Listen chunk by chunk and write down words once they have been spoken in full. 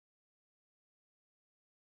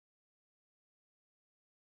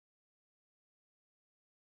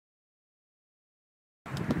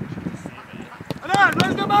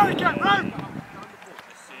round the American, round!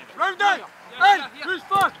 Round it! In! Who's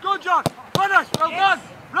first? Go John! Finish! Well done!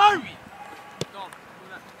 Round!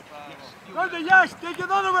 Round it, yes! Take it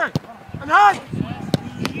the other way! And hand!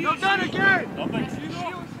 Well done again!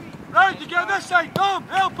 Round to get this side! Tom!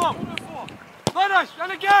 Help him! Finish!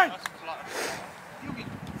 And again!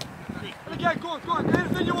 And again, go on,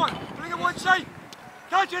 anything you want! Bring it one side!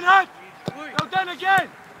 Touch and hand! Well done again!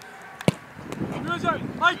 Who is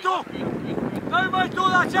it? My toe! Now my toe,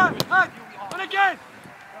 that's it! Hand! And again!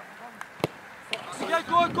 Again,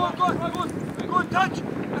 go on, touch!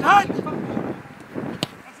 And hand!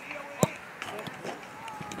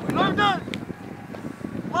 Round it!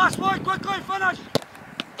 Last one, quickly, finish!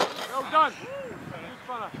 Well done!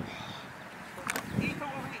 Good finish!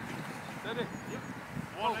 Steady!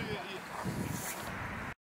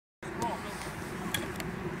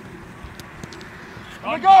 Oh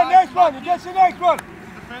my God, next one, you get the next one!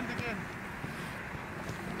 Defend again.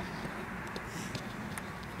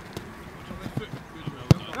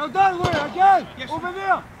 Well done, Louis, again! Yes. Over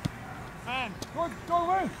there! Defend. Go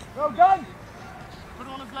Louis! Well done! Put it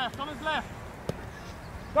on his left, on his left!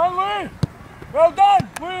 Done, Louis! Well done!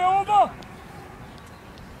 Louis, over!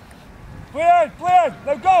 Play in!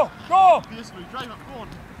 Now go! Yes, Louis, drive up, go on!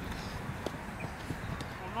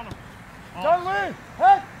 Go on, run him! Oh. Done, Louis!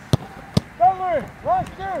 Hit! Done, Louis! Last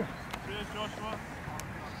two! Cheers, Joshua!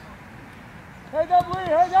 Head up, Louis!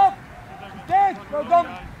 Head up! Dead! Well done!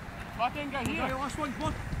 Back in, guy, here! Last one, come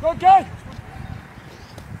on! Go, guy!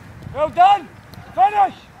 Well done!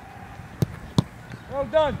 Finish! Well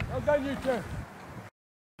done you two!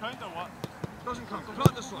 Count or what? Doesn't count,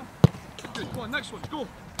 grab this one. Good, go on, next one, go!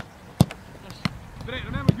 Right,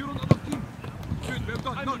 remember you're on the other team. Good, well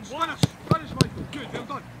done. Nuts, finish Michael. Good, well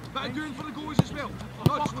done. But I'm doing for the goals as well.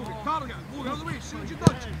 Nuts, Louis, target, go out of the way. As soon as you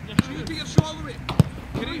nudge, so you take your shot out of the way.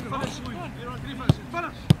 Great finish, Louis. Great finish.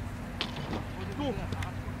 Finish. Go.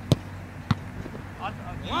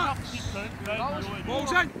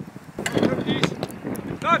 Balls in.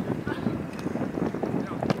 Done.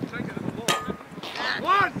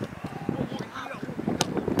 One.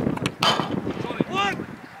 One.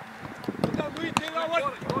 Take that one.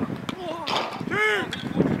 Two.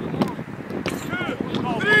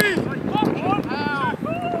 Three.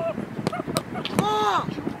 Four.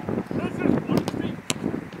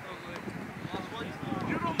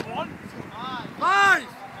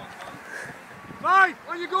 Five.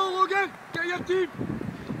 On you go, Logan. Get your team.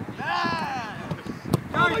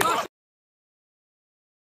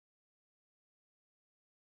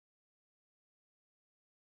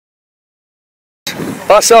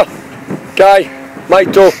 Passa, Guy,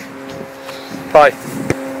 Mito, Pi.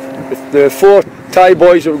 With the 4 Thai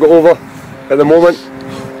boys that we've got over at the moment.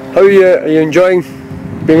 How are you enjoying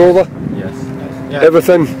being over? Yes. Yeah.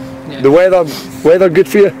 Everything? Yeah. The weather good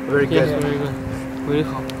for you? Very good. Yeah, very good. Very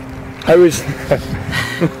hot.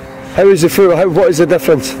 How is the football? What is the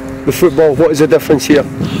difference? The football, what is the difference here?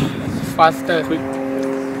 Faster. The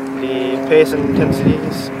pace and intensity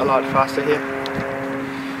is a lot faster here.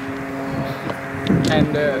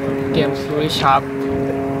 And the game's really sharp.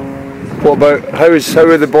 What about how are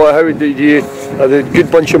the boys? Are they a good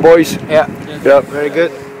bunch of boys? Yeah. Yeah. Very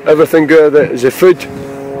good. Everything good. Is the food?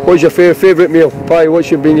 What's your favourite meal? Pi, what's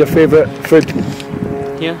been your favourite food?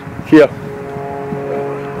 Here. Here.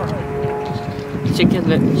 Chicken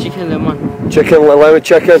lemon. Lemon chicken. Lemon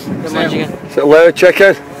chicken. Is it lemon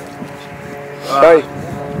chicken? Right.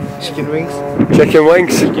 Chicken wings. Chicken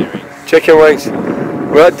wings. Chicken wings.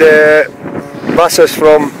 We had masses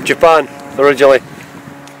from Japan originally.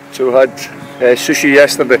 So we had sushi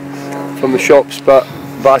yesterday from the shops, but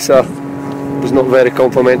Vasa was not very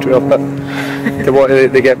complimentary of it to what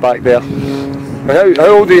they get back there. And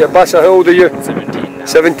how old are you, Vasa? How old are you? 17 now.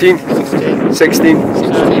 17? 16.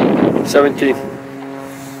 16? 17.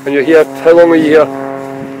 And you're here, how long are you here?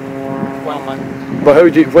 1 month. But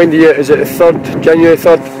when do you, is it the 3rd, January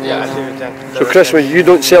 3rd? Yeah, January 10th. So Christmas, you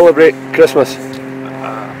don't celebrate Christmas?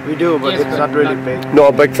 We do, but Yes, it's not really big.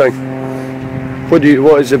 Not a big thing. What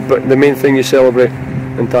is the main thing you celebrate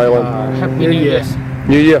in Thailand? Happy New Year.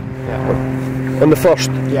 New Year? Yeah. On the 1st,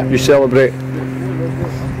 Yeah. you celebrate.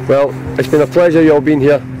 Well, it's been a pleasure you all being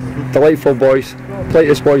here. Delightful boys,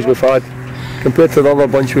 politest boys we've had, compared to the other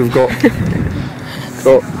bunch we've got.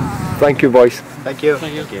 So, thank you boys. Thank you.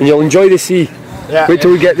 Thank you. And you'll enjoy the sea. Yeah. Wait till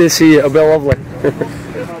we get to the sea, it'll be lovely.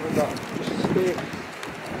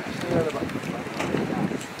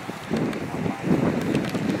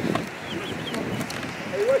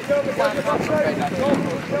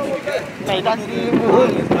 Hey, Dundee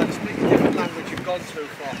United. Speak a different language, you've gone too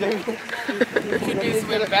far. He's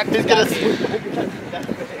gonna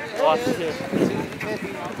Last year. Maybe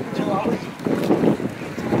 2 hours.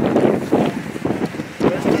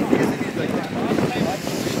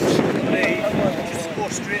 Just go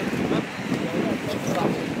straight.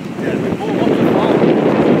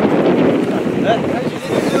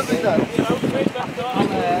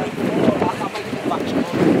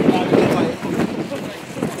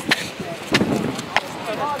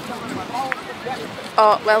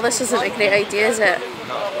 Oh, well, this isn't a great idea, is it?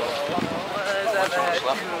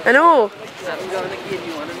 I know.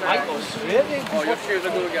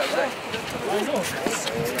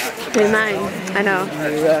 Hey, mine. I know.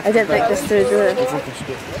 I didn't think this through, do it?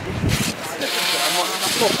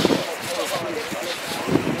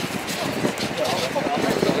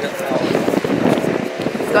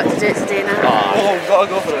 You've got to do it today now. Oh, we've got to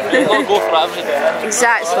go for it. We've got to go for it every day.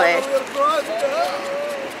 Exactly.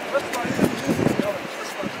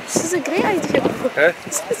 This is a great idea. Huh?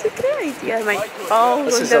 This is a great idea, Mike. Oh,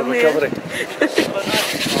 This going is a down there. recovery.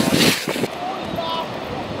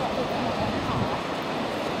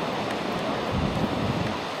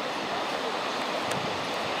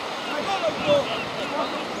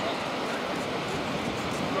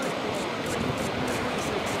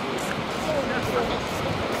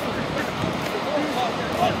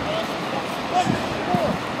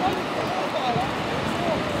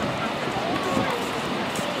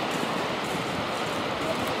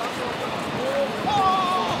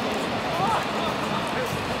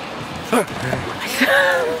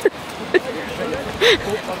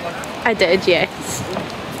 I did, yes.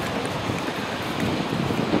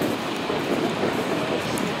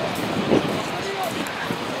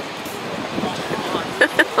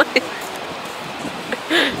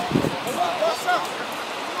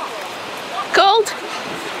 Cold?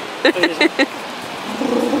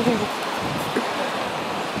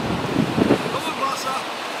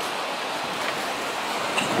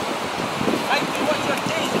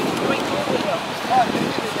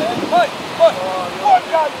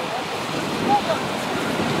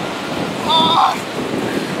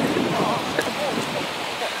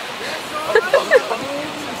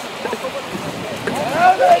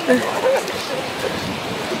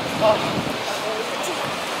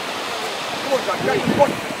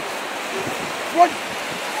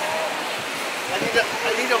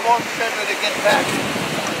 I need a warm shoulder to get back.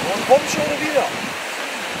 One warm shoulder wieder.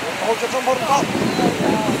 Hold your thumb on top.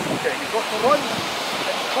 Okay, you've got to run and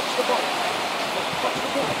touch the ball. Touch the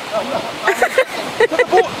ball. To the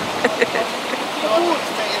boat.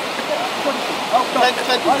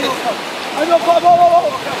 I know,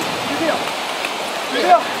 okay. You're there. You're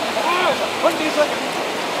there. 20 seconds.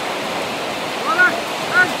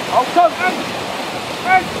 I'll come.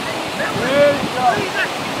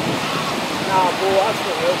 Nah, boy, that's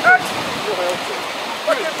not helpful.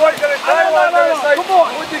 Come on,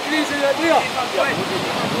 what degrees in that there?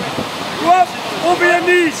 Go up, over your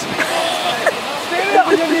knees. Stay there.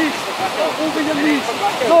 Over your knees. Over your knees.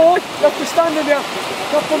 No, you have to stand in there.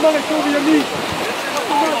 Couple of minutes over your knees.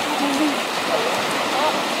 Couple of minutes over your knees.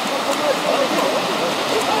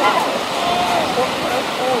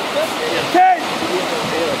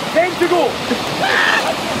 10 to go.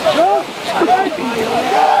 No?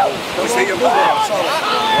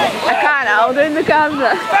 I can't, I'll do in the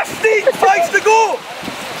camera. 15 fights to go.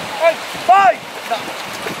 5.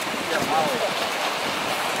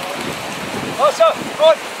 Awesome.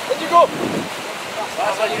 Good. Let you go.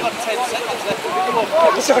 You've got 10 seconds left.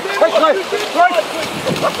 Quick, right.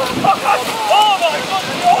 Oh my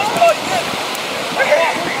God.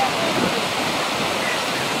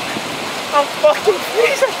 I'm fucking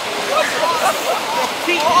freezing.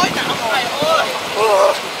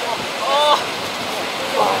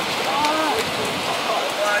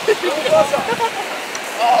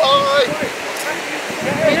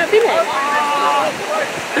 May not be there.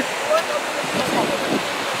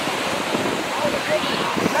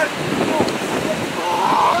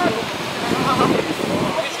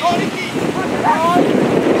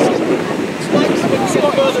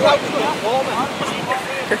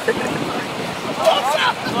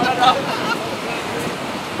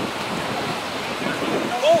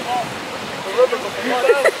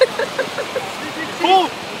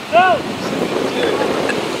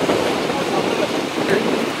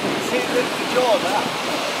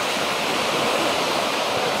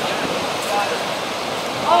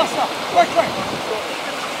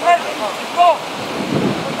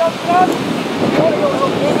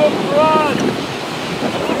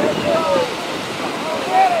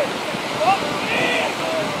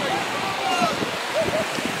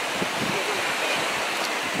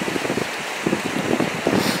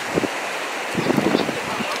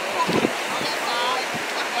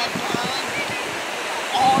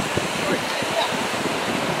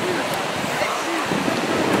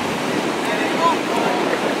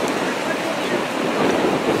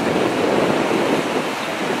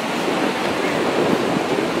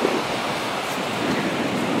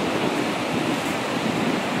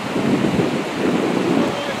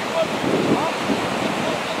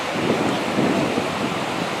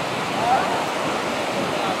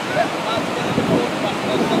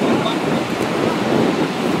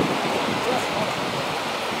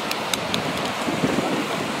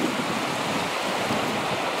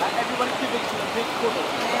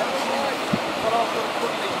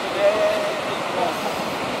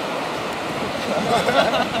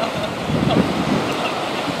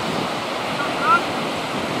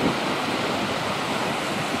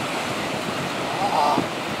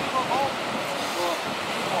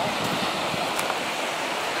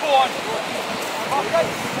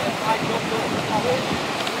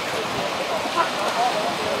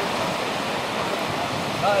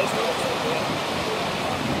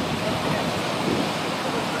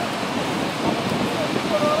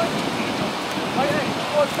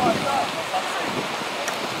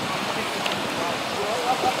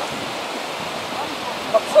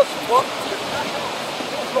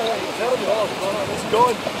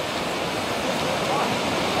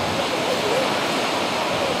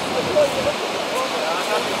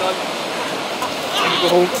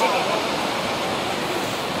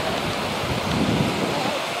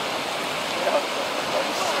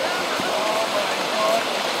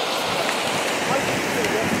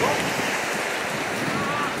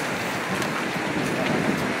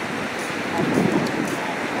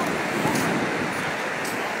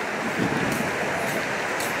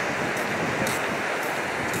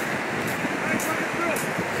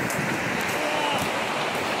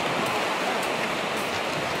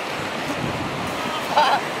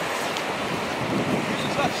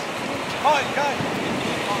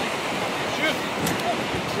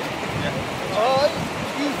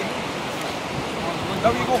 Now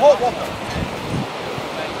you go hot water.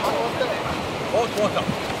 Hot water.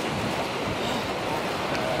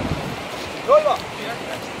 Driver.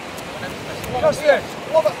 Just there.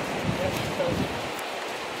 Love it.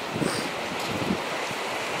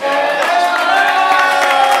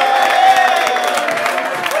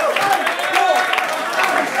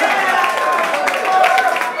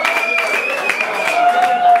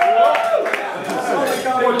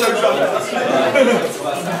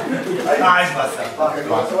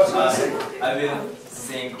 I will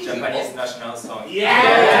sing Japanese national song.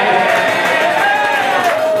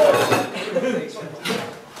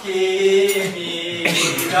 Kimi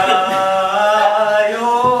ga yo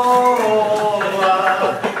wa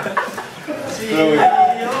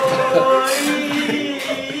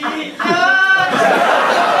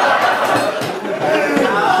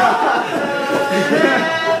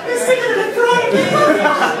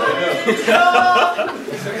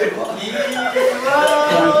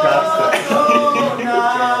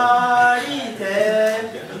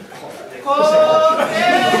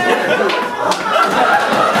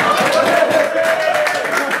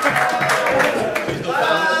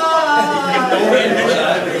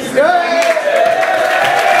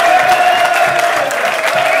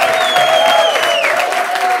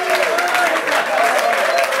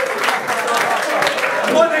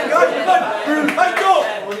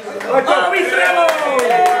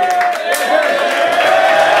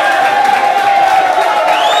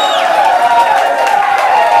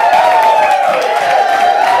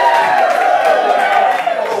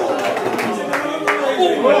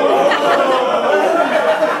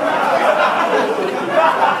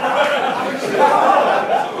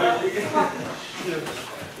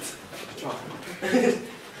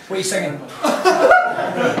What are you singing?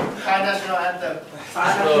 Thai national anthem.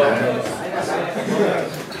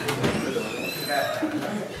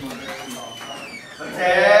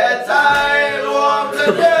 Thế trái luồng